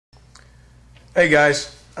Hey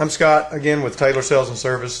guys, I'm Scott again with Taylor Sales and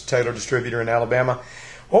Service, Taylor Distributor in Alabama.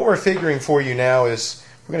 What we're figuring for you now is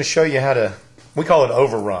we're going to show you how to, we call it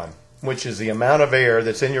overrun, which is the amount of air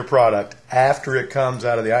that's in your product after it comes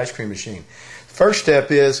out of the ice cream machine. First step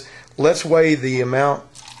is let's weigh the amount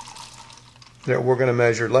that we're going to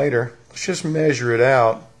measure later. Let's just measure it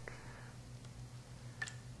out.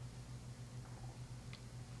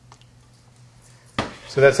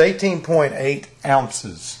 So that's 18.8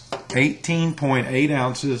 ounces. 18.8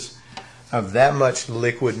 ounces of that much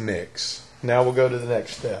liquid mix. Now we'll go to the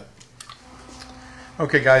next step.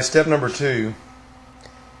 Okay guys, step number 2.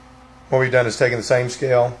 What we've done is taken the same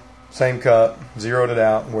scale, same cup, zeroed it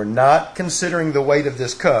out. We're not considering the weight of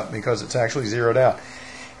this cup because it's actually zeroed out.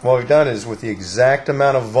 What we've done is with the exact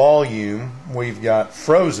amount of volume we've got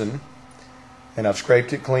frozen, and I've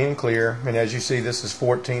scraped it clean and clear, and as you see this is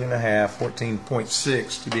 14.5,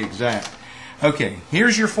 14.6 to be exact. Okay,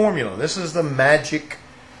 here's your formula. This is the magic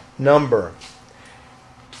number.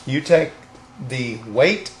 You take the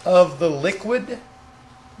weight of the liquid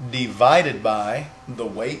divided by the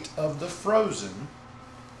weight of the frozen,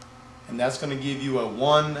 and that's going to give you a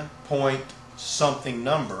 1 point something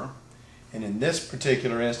number, and in this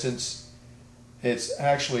particular instance it's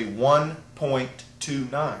actually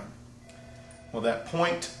 1.29. Well, that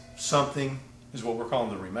point something is what we're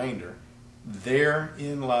calling the remainder.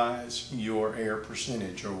 Therein lies your air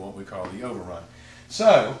percentage, or what we call the overrun.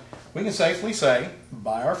 So we can safely say,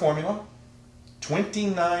 by our formula,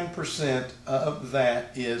 29% of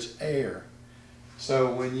that is air.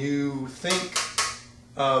 So when you think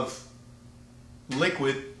of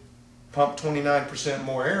liquid, pump 29%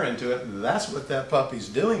 more air into it, that's what that puppy's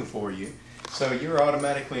doing for you. So you're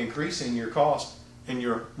automatically increasing your cost and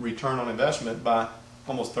your return on investment by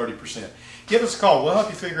almost 30%. Give us a call. We'll help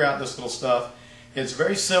you figure out this little stuff. It's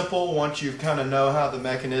very simple once you kind of know how the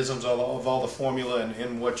mechanisms of all the formula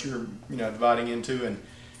and what you're dividing into and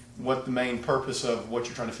what the main purpose of what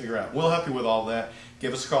you're trying to figure out. We'll help you with all that.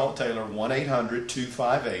 Give us a call at Taylor,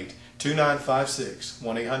 1-800-258-2956,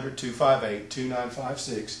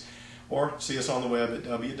 1-800-258-2956, or see us on the web at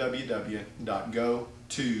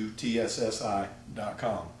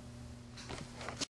www.go2tssi.com.